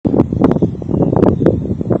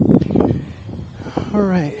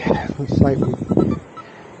Alright, looks like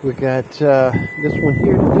we got this one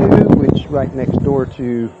here to do, which is right next door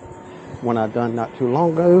to one I done not too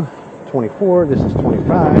long ago. 24, this is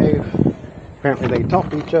 25. Apparently they talk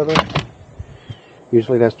to each other.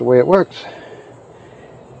 Usually that's the way it works.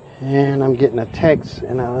 And I'm getting a text,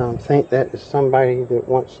 and I think that is somebody that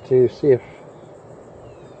wants to see if...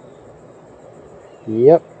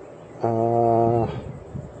 Yep.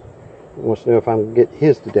 Wants to know if I'm going to get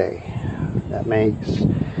his today. That makes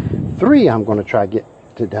 3 I'm going to try to get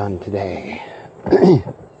done today.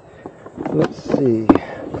 Let's see.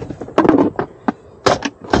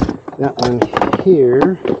 That one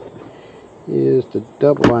here is the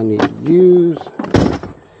double I need to use.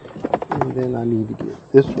 And then I need to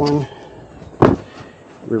get this one.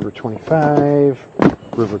 River 25.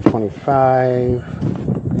 River 25.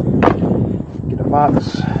 Get a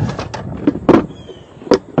box.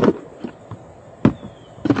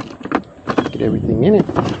 Get everything in it.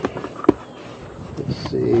 Let's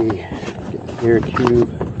see. Get the air tube.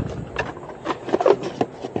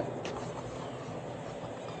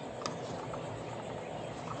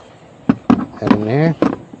 That in there.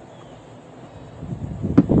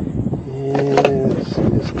 And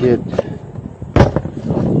let's get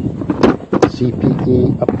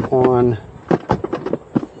CPE up on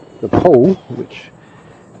the pole, which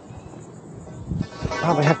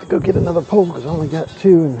probably have to go get another pole because I only got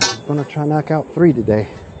 2 and I'm going to try to knock out 3 today.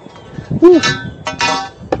 Woo!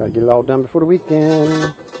 Try to get it all done before the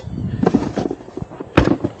weekend.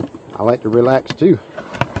 I like to relax too.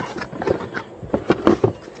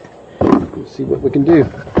 Let's see what we can do.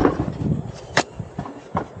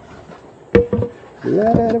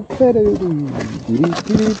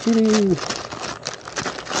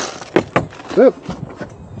 Oop,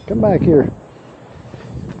 come back here.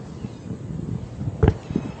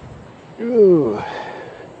 Ooh.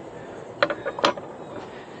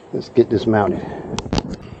 Let's get this mounted.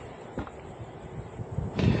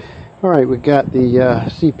 Alright, we got the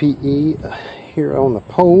CPE here on the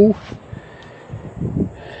pole.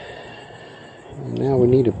 And now we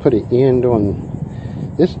need to put an end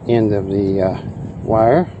on this end of the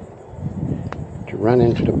wire to run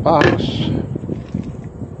into the box.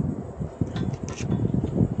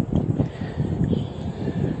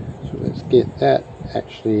 So let's get that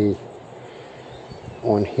actually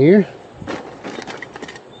on here.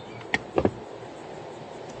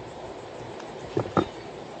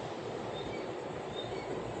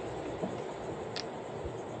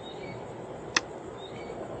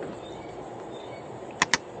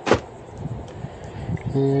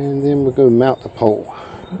 And then we'll go mount the pole.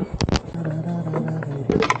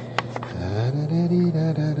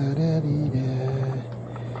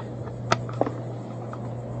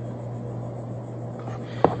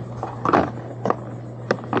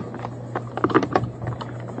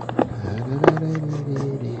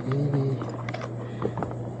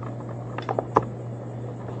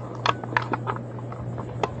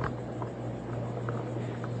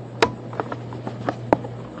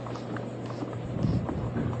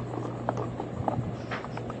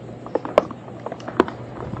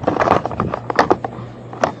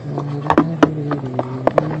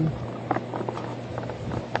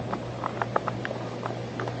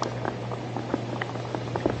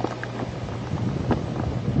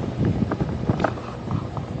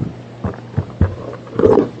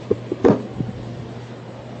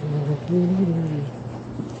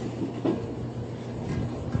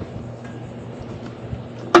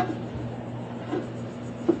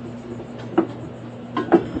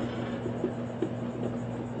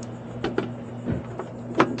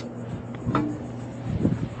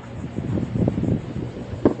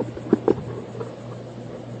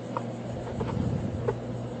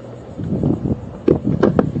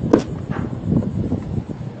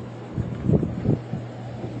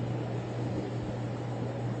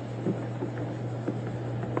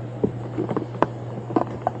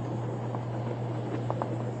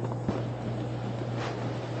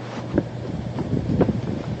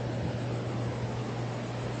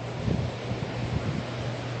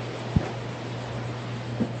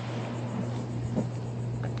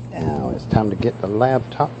 Time to get the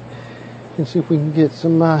laptop and see if we can get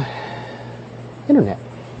some internet.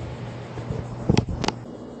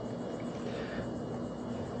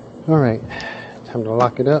 Alright, time to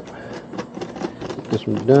lock it up. Get this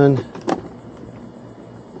one done.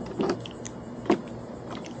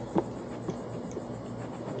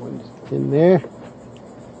 One's in there.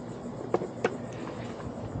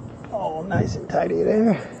 Oh, nice and tidy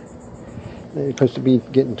there. They're supposed to be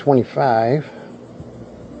getting 25.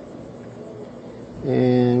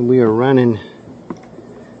 And we are running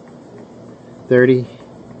 30,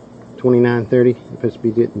 29.30. It's supposed to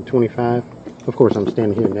be getting 25. Of course, I'm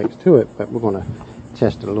standing here next to it, but we're going to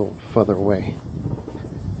test it a little further away.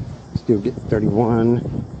 Still getting 31.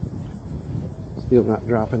 Still not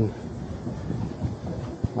dropping.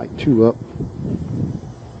 Like 2 up.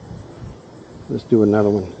 Let's do another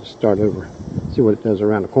one. Start over. See what it does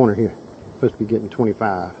around the corner here. Supposed to be getting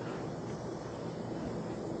 25.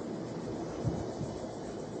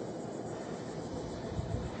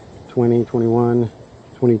 $20, $21,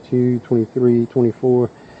 $22, $23, $24.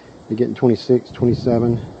 You're getting 26,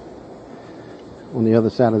 27. On the other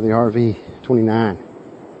side of the RV, 29.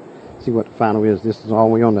 See what the final is. This is all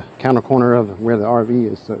the way on the counter corner of where the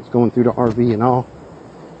RV is, so it's going through the RV and all.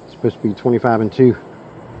 It's supposed to be 25 and 2.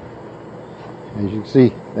 As you can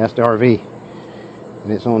see, that's the RV,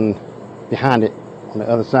 and it's on behind it on the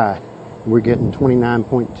other side. We're getting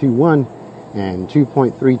 29.21 and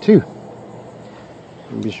 2.32.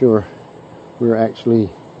 And be sure we're actually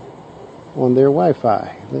on their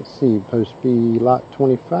Wi-Fi. Let's see, supposed to be lot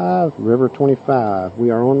 25, river 25. We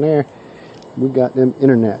are on there. We got them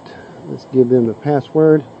internet. Let's give them the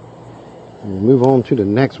password and move on to the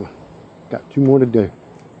next one. Got 2 more to do.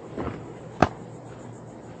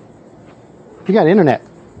 You got internet.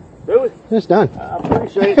 Do we? It's done. I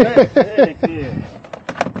appreciate that. Heck yeah.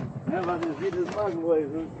 How about this? Get this microwave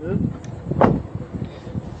hooked up.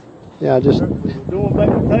 Yeah, I just... I was doing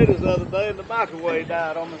baked potatoes the other day and the microwave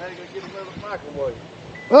died on me. Had to go get another microwave.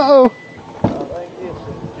 Uh-oh. I think this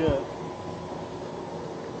is junk.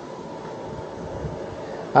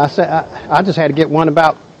 I just had to get one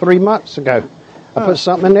about 3 months ago. I put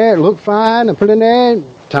something in there, it looked fine, I put it in there,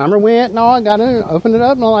 timer went and all, I got in, opened it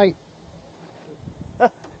up, and I'm like,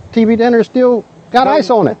 TV dinner still got ice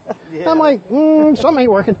on it. Yeah. I'm like, something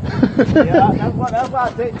ain't working. Yeah, that's why I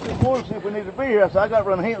texted you this morning to see if we need to be here. So I got to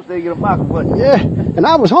run to Hampstead to get a microwave. Yeah, and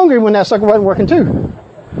I was hungry when that sucker wasn't working too.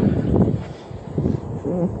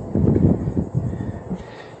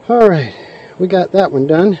 All right, we got that one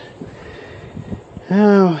done.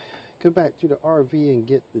 Now, go back to the RV and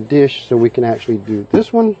get the dish so we can actually do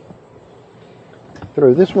this one.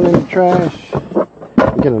 Throw this one in the trash.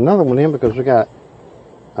 Get another one in because we got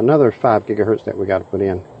another 5 gigahertz that we got to put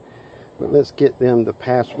in. But let's get them the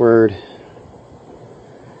password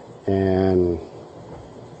and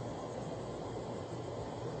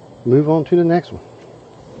move on to the next one.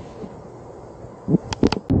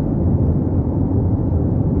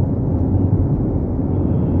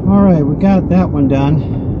 All right, we got that one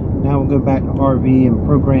done. Now we'll go back to RV and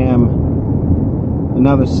program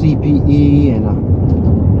another CPE, and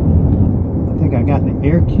I think I got the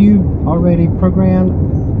air cube already programmed.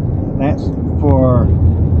 That's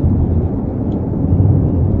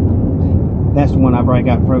the one I've already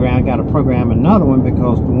got programmed. I got to program another one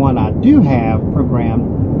because the one I do have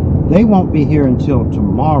programmed, they won't be here until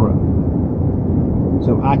tomorrow.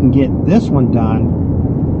 So I can get this one done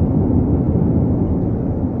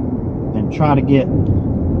and try to get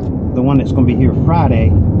the one that's going to be here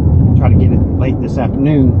Friday, try to get it late this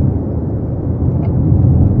afternoon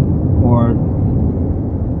or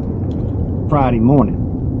Friday morning.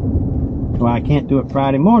 Well, I can't do it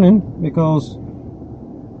Friday morning because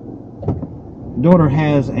daughter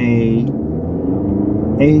has a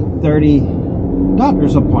 8:30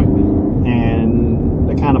 doctor's appointment, and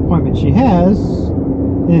the kind of appointment she has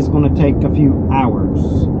is going to take a few hours.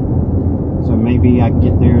 So maybe I can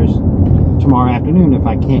get theirs tomorrow afternoon if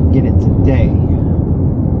I can't get it today.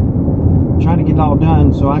 Try to get it all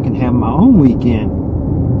done so I can have my own weekend.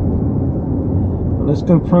 But let's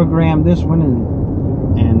go program this one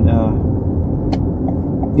and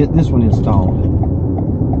get this one installed.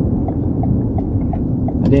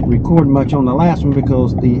 I didn't record much on the last one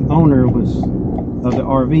because the owner of the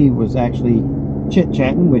RV was actually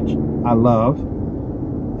chit-chatting, which I love.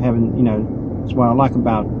 Having, you know, that's what I like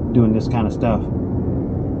about doing this kind of stuff.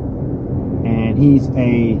 And he's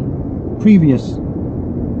a previous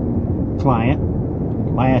client.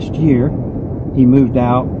 Last year he moved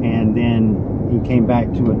out and then he came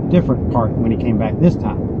back to a different part when he came back this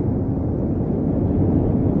time.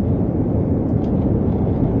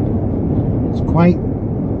 It's quite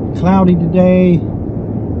cloudy today,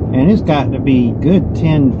 and it's got to be good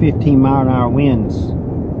 10-15 mile an hour winds,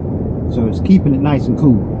 so it's keeping it nice and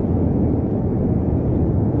cool.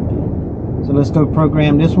 So let's go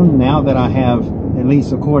program this one now that I have, at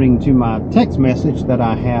least according to my text message, that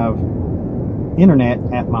I have internet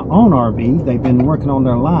at my own RV. They've been working on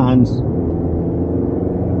their lines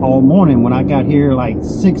all morning. When I got here like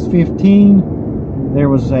 6:15, there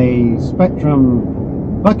was a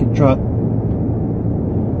Spectrum bucket truck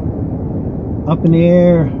up in the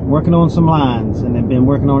air working on some lines, and they've been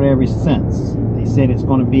working on it ever since. They said it's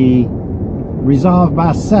going to be resolved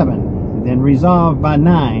by 7, then resolved by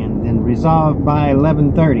 9, then resolved by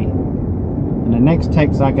 11:30. And the next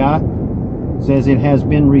text I got says it has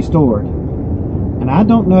been restored. And I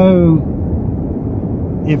don't know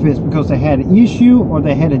if it's because they had an issue or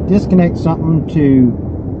they had to disconnect something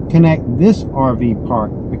to connect this RV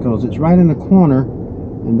park, because it's right in the corner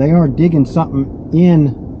and they are digging something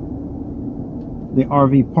in the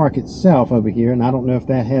RV park itself over here, and I don't know if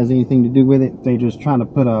that has anything to do with it. They're just trying to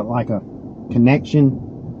put a connection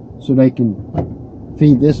so they can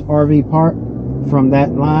feed this RV park from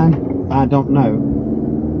that line. I don't know.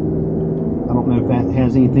 I don't know if that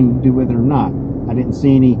has anything to do with it or not. I didn't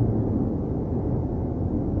see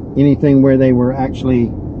anything where they were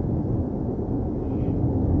actually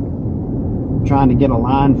trying to get a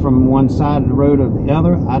line from one side of the road or the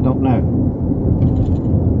other. I don't know.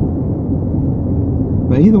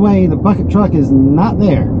 But either way, the bucket truck is not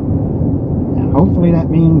there. And hopefully that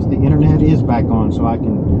means the internet is back on, so I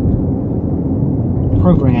can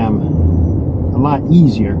program a lot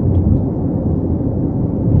easier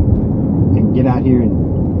and get out here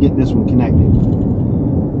and get this one connected.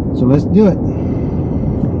 So let's do it.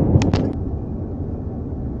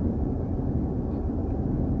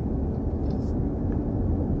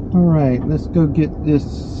 Alright, let's go get this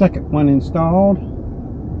second one installed.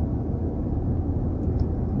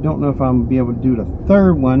 Don't know if I'm going to be able to do the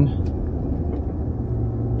third one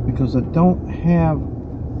because I don't have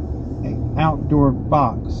an outdoor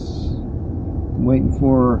box. I'm waiting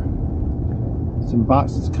for some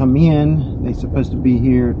boxes to come in. They're supposed to be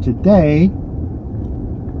here today.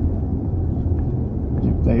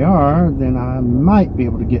 If they are, then I might be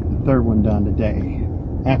able to get the third one done today,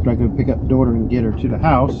 after I go pick up the daughter and get her to the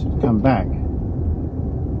house to come back.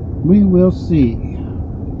 We will see.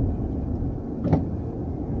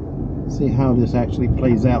 See how this actually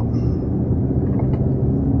plays out.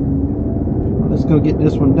 Let's go get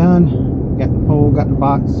this one done. Got the pole, got the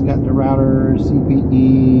box, got the router,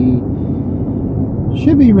 CPE.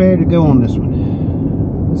 Should be ready to go on this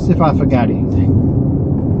one. Let's see if I forgot anything.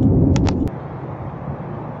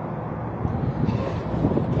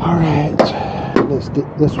 Alright, let's get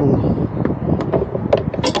this one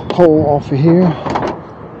pole off of here.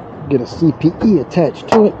 Get a CPE attached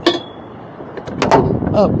to it. Get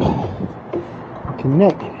it up.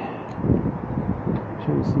 Connected.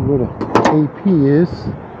 Trying to see where the AP is.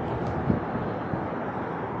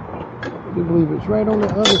 I do believe it's right on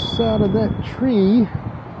the other side of that tree,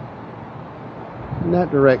 in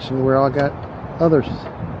that direction where I got others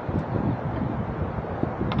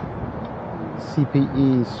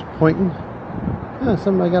CPEs pointing.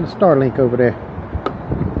 Somebody got a Starlink over there.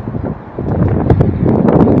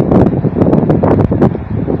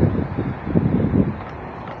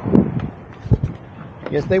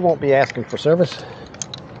 Guess they won't be asking for service.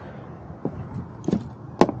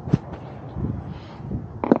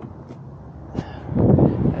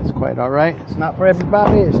 That's quite alright. It's not for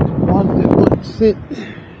everybody. It's the one that wants to sit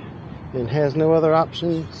and has no other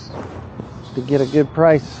options to get a good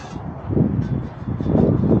price.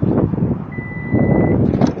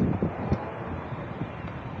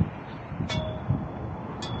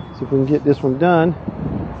 See if we can get this one done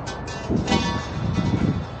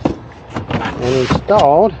and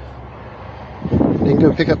installed, then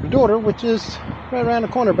go pick up the daughter, which is right around the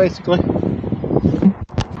corner basically.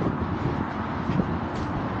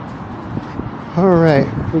 Alright,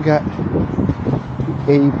 we got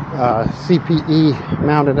a CPE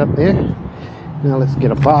mounted up there. Now let's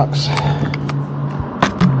get a box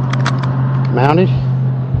mounted,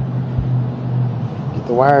 get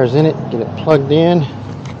the wires in it, get it plugged in.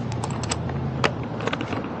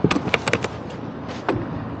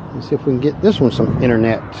 See if we can get this one some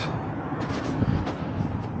internet.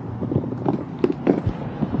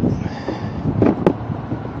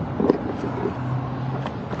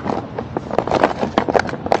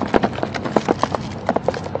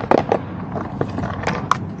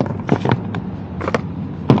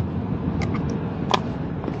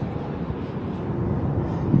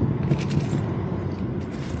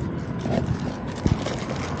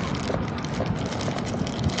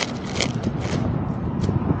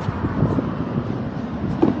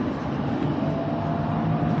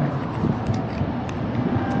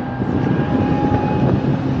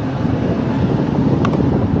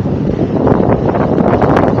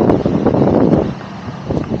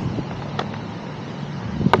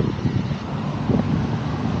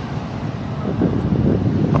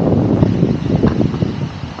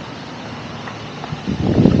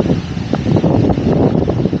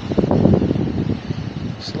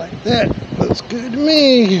 good to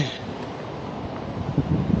me.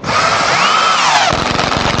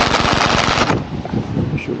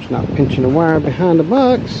 Make sure it's not pinching the wire behind the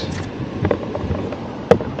box.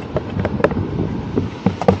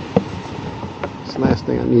 That's the last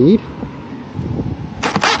thing I need.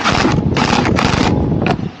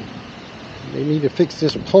 They need to fix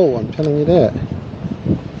this pole, I'm telling you that.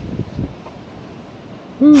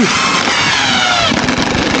 Whew.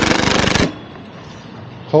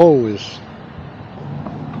 Pole is,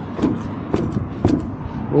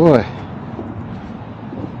 boy.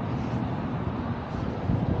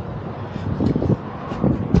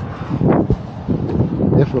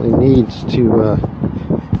 Definitely needs to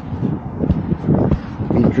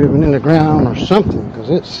be driven in the ground or something, because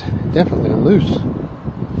it's definitely loose.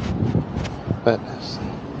 But that's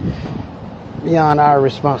beyond our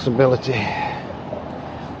responsibility.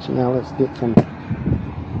 So now let's get some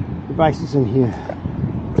devices in here.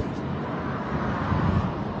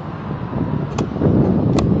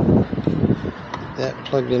 Get that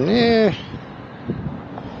plugged in there.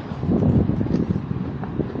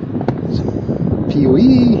 Some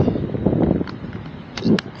PoE.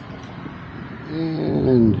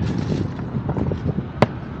 And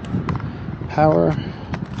power.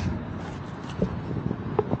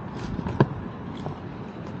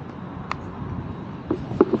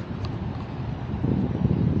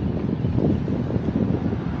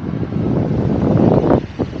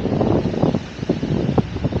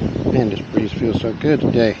 Man, this breeze feels so good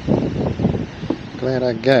today. Glad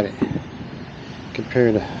I got it.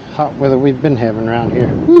 Compared to hot weather we've been having around here.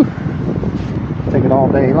 Whew. Take it all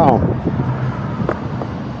day long.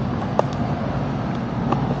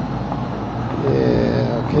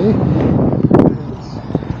 Yeah, okay.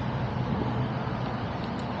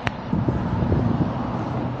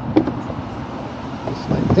 Just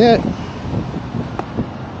like that.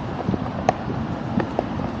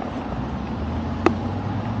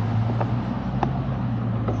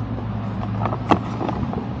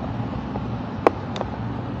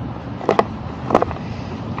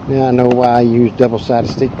 Now I know why I use double-sided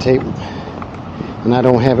stick tape, and I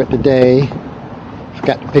don't have it today.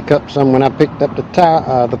 Forgot to pick up some when I picked up the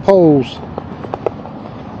poles.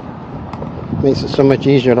 Makes it so much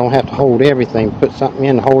easier. I don't have to hold everything. Put something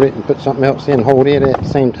in, hold it, and put something else in, hold it at the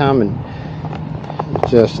same time, and it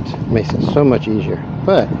just makes it so much easier.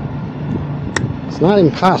 But it's not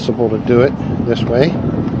impossible to do it this way.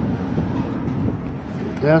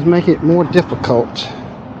 It does make it more difficult,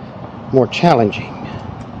 more challenging.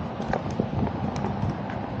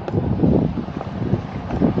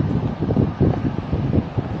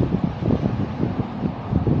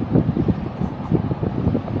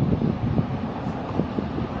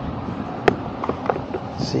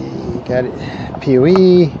 See, got it,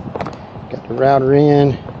 PoE, got the router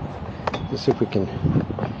in. Let's see if we can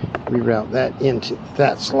reroute that into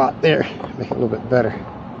that slot there, make it a little bit better.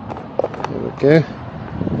 There we go.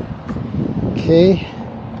 Okay.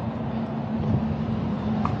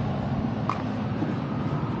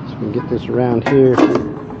 So we can get this around here.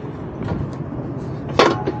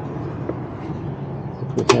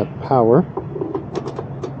 If we have power.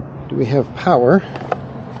 Do we have power?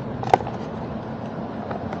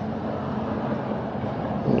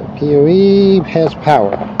 PoE has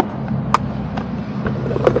power.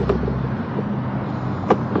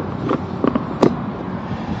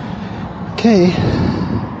 Okay.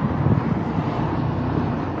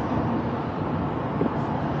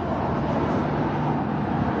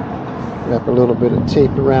 Wrap a little bit of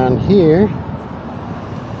tape around here.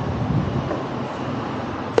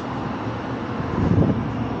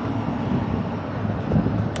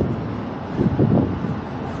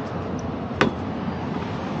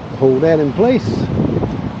 Hold that in place. I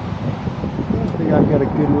think I've got a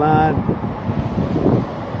good line.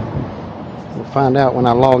 We'll find out when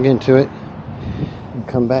I log into it and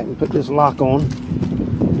come back and put this lock on.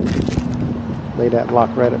 Lay that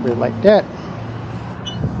lock right up there like that.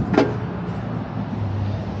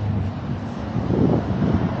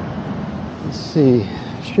 Let's see,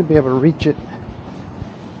 should be able to reach it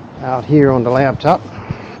out here on the laptop.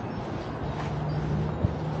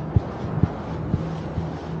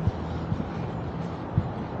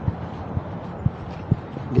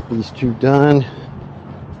 Get these two done.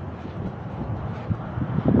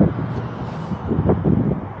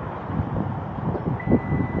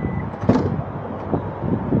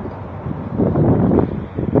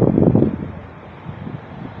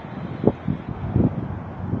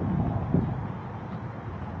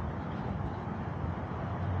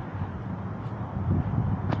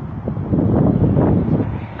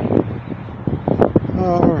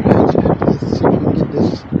 All right, let's see if we can get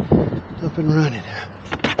this up and running.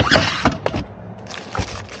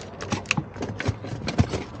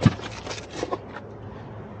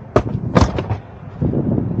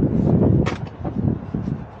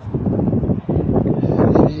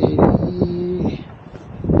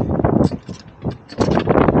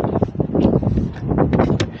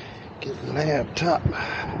 Get the laptop.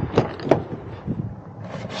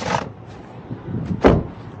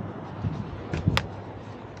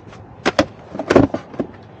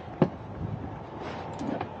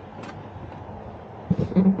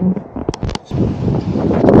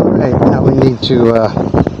 Alright, now we need to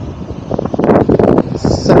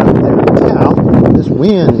set up the account. This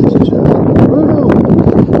wind is just on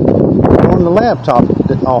the laptop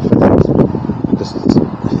off of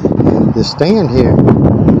this stand here.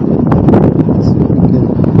 Let's see if we can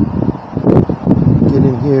get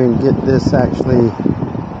in here and get this actually.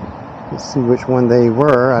 Let's see which one they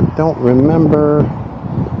were. I don't remember.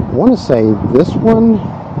 I want to say this one.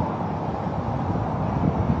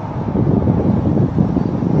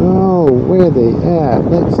 Oh, where are they at?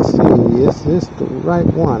 Let's see. Is this the right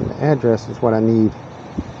one? The address is what I need.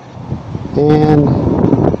 And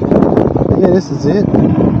yeah, this is it.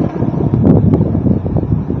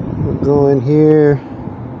 We'll go in here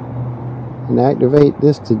and activate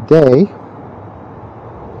this today.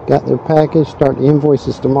 Got their package. Start the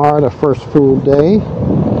invoices tomorrow, the first full day.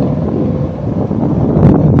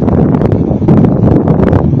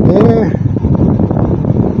 There.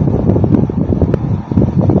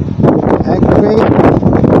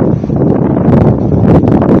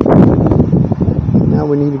 Now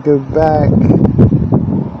we need to go back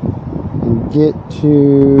and get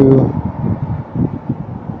to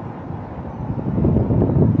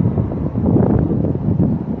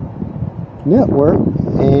network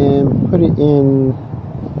and put it in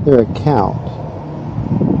their account.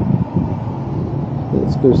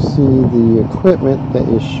 Let's go see the equipment that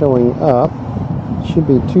is showing up. Should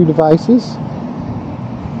be 2 devices.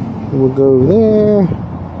 And we'll go there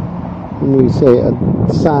and we say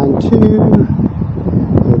assign to.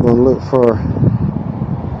 We're going to look for,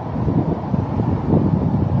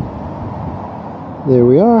 there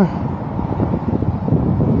we are.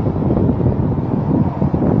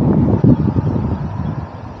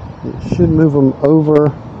 It should move them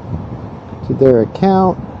over to their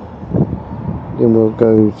account. Then we'll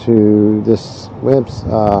go to this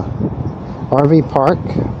RV park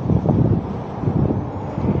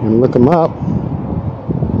and look them up.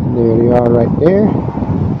 There they are right there.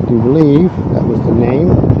 I do believe that was the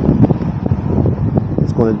name.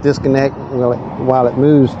 It's going to disconnect while it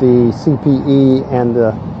moves the CPE and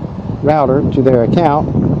the router to their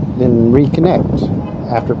account, then reconnect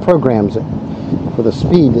after it programs it for the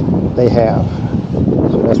speed that they have.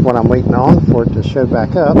 So that's what I'm waiting on, for it to show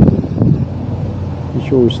back up. Be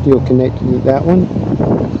sure we're still connected to that one.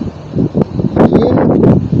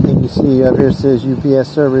 Yeah, and you see up here it says UPS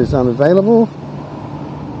server is unavailable.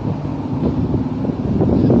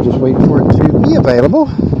 I'm just waiting for it to be available.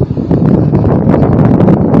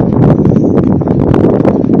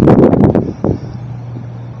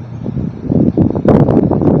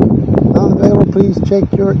 Unavailable, please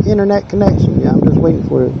check your internet connection. Yeah, I'm just waiting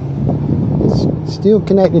for it. It's still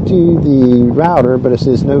connected to the router, but it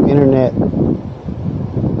says no internet.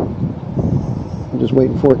 I'm just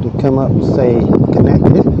waiting for it to come up and say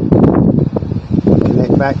connected.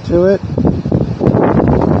 Connect back to it.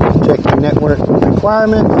 Check your network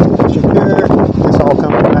requirement. Secure. It's all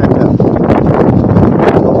coming back up.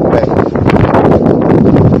 Okay.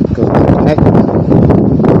 Go connect.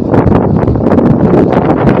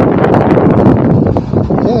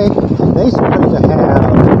 Okay. And they're supposed to have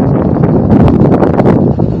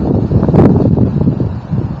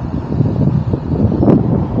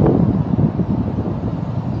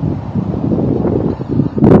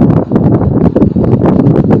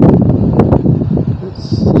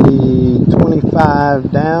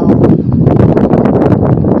down.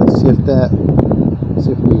 Let's see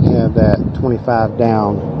if we have that 25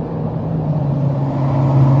 down.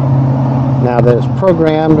 Now that it's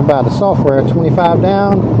programmed by the software, 25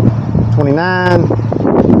 down, 29,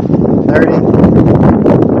 30,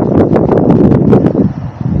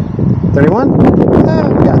 31. Yeah,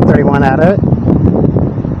 we got 31 out of it.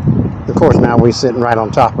 Of course, now we're sitting right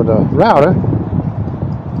on top of the router.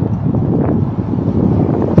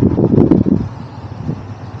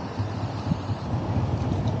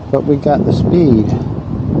 But we got the speed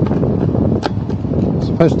it's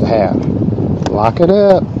supposed to have. Lock it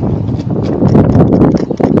up.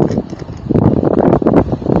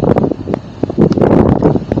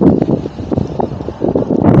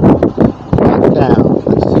 Back down.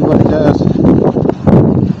 Let's see what it does.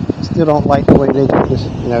 still don't like the way they did this,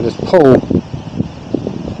 this pole.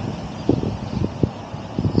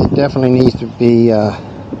 It definitely needs to be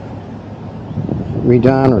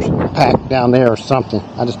redone or packed down there or something.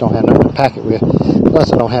 I just don't have nothing to pack it with.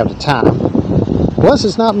 Plus I don't have the time. Plus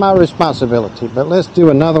it's not my responsibility. But let's do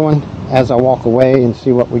another one as I walk away and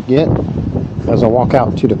see what we get as I walk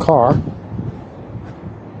out to the car.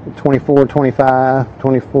 24, 25,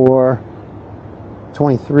 24,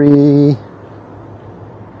 23,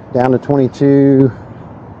 down to 22.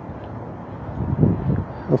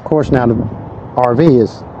 Of course now the RV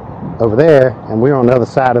is over there and we're on the other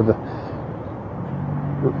side of the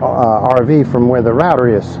RV from where the router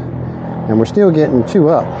is, and we're still getting 2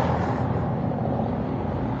 up.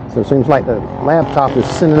 So it seems like the laptop is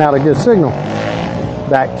sending out a good signal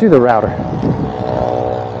back to the router.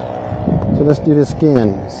 So let's do this again.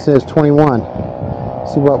 It says 21.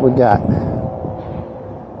 See what we got.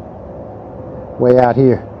 Way out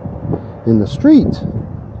here in the street.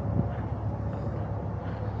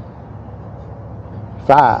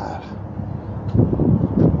 5.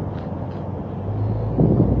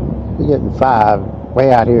 You're getting 5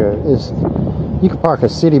 way out here. You could park a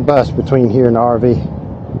city bus between here and the RV.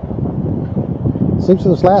 It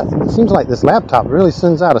seems like this laptop really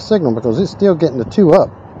sends out a signal because it's still getting the 2 up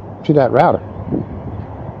to that router.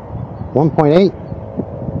 1.8.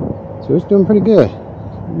 So it's doing pretty good.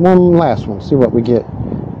 One last one. See what we get.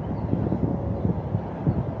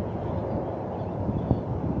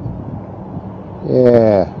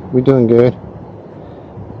 Yeah, we're doing good.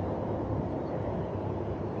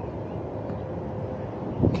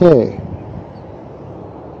 Okay.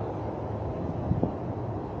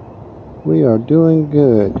 We are doing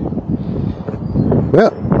good.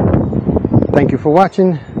 Well, thank you for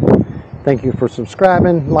watching. Thank you for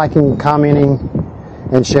subscribing, liking, commenting,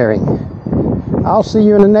 and sharing. I'll see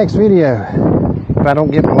you in the next video if I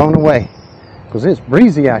don't get blown away. Because it's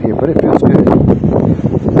breezy out here, but it feels good.